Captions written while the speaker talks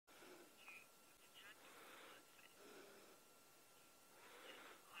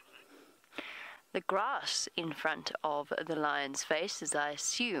the grass in front of the lion's face is, I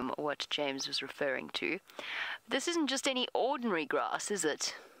assume, what James was referring to. This isn't just any ordinary grass, is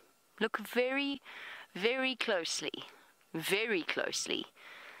it? Look very, very closely,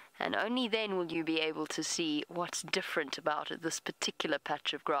 and only then will you be able to see what's different about this particular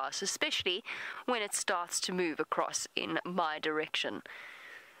patch of grass, especially when it starts to move across in my direction.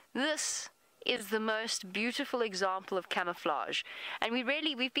 This is the most beautiful example of camouflage, and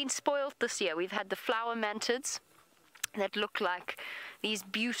we've been spoiled this year. We've had the flower mantids that look like these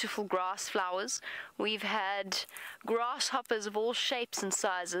beautiful grass flowers. We've had grasshoppers of all shapes and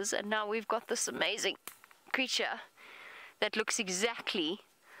sizes, and now we've got this amazing creature that looks exactly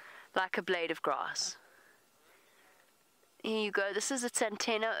like a blade of grass. Here you go. This is its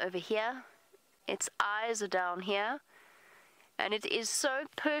antenna over here. Its eyes are down here, and it is so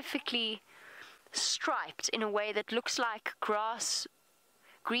perfectly striped in a way that looks like grass,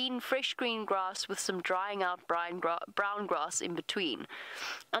 fresh green grass with some drying out brown grass in between.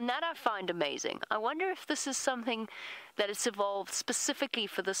 And that I find amazing. I wonder if this is something that it's evolved specifically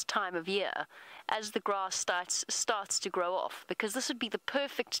for this time of year as the grass starts to grow off, because this would be the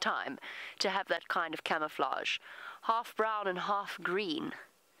perfect time to have that kind of camouflage. Half brown and half green.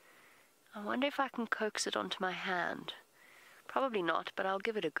 I wonder if I can coax it onto my hand. Probably not, but I'll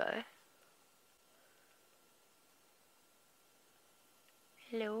give it a go.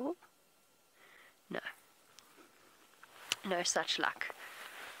 Hello? No. No such luck.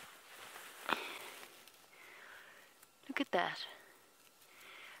 Look at that.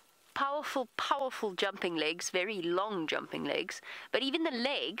 Powerful, powerful jumping legs, very long jumping legs, but even the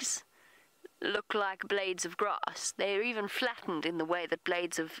legs look like blades of grass. They're even flattened in the way that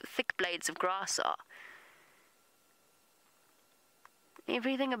thick blades of grass are.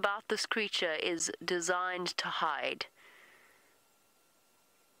 Everything about this creature is designed to hide.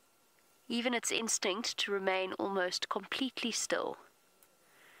 Even its instinct to remain almost completely still.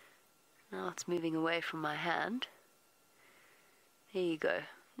 Now it's moving away from my hand. There you go.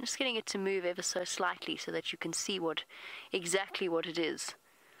 I'm just getting it to move ever so slightly so that you can see exactly what it is.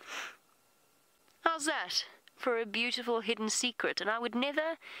 How's that for a beautiful hidden secret? And I would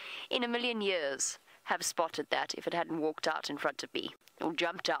never in a million years have spotted that if it hadn't walked out in front of me, or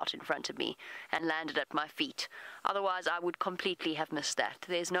jumped out in front of me and landed at my feet. Otherwise, I would completely have missed that.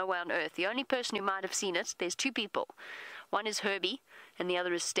 There's no way on earth. The only person who might have seen it, there's two people. One is Herbie, and the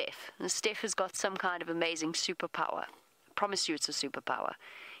other is Steph. And Steph has got some kind of amazing superpower. I promise you it's a superpower.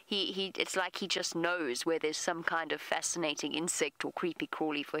 It's like he just knows where there's some kind of fascinating insect or creepy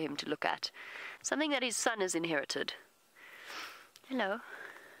crawly for him to look at. Something that his son has inherited. Hello.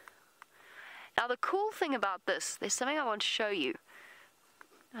 Now, the cool thing about this, there's something I want to show you.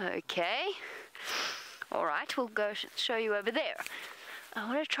 Okay. All right, we'll go show you over there. I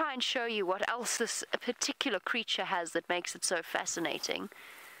want to try and show you what else this particular creature has that makes it so fascinating.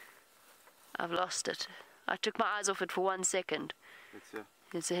 I've lost it. I took my eyes off it for 1 second.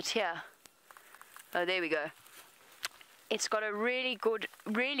 Is it here? Oh, there we go. It's got a really good,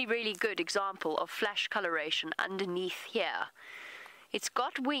 really good example of flash coloration underneath here. It's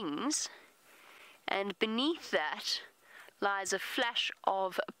got wings, and beneath that lies a flash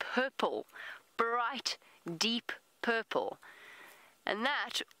of purple, bright, deep purple. And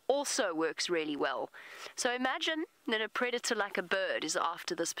that also works really well. So imagine that a predator like a bird is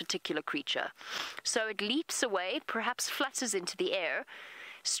after this particular creature. So it leaps away, perhaps flutters into the air,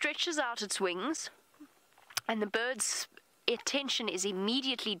 stretches out its wings, and the bird's attention is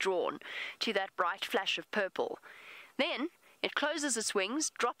immediately drawn to that bright flash of purple. Then it closes its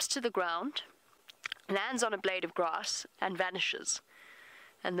wings, drops to the ground, lands on a blade of grass, and vanishes.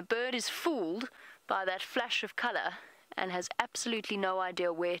 And the bird is fooled by that flash of color and has absolutely no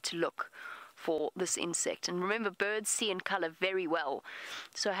idea where to look for this insect. And remember, birds see in color very well.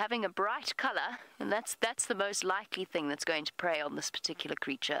 So having a bright color, and that's the most likely thing that's going to prey on this particular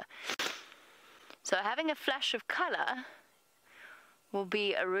creature. So having a flash of color will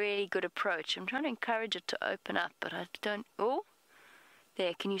be a really good approach. I'm trying to encourage it to open up, but I don't... Oh,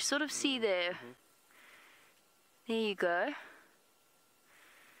 there, can you sort of see there? There you go.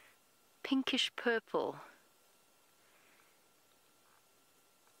 Pinkish purple.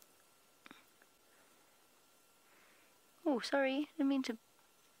 Oh, sorry, I didn't mean to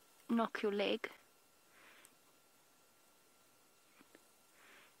knock your leg.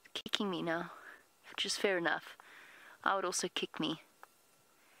 It's kicking me now, which is fair enough. I would also kick me.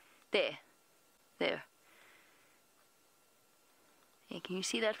 There. There. Yeah, can you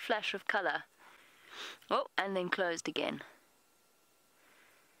see that flash of color? Oh, and then closed again.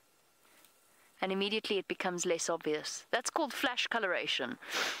 And immediately it becomes less obvious. That's called flash coloration.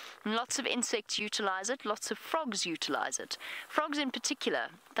 And lots of insects utilize it, lots of frogs utilize it. Frogs in particular,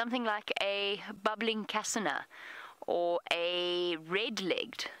 something like a bubbling cassina or a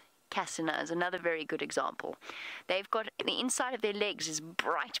red-legged cassina is another very good example. They've got, the inside of their legs is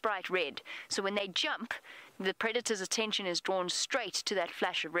bright red, so when they jump, the predator's attention is drawn straight to that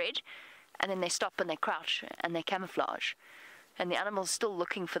flash of red, and then they stop and they crouch and they camouflage. And the animal's still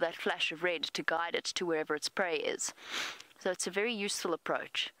looking for that flash of red to guide it to wherever its prey is. So it's a very useful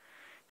approach.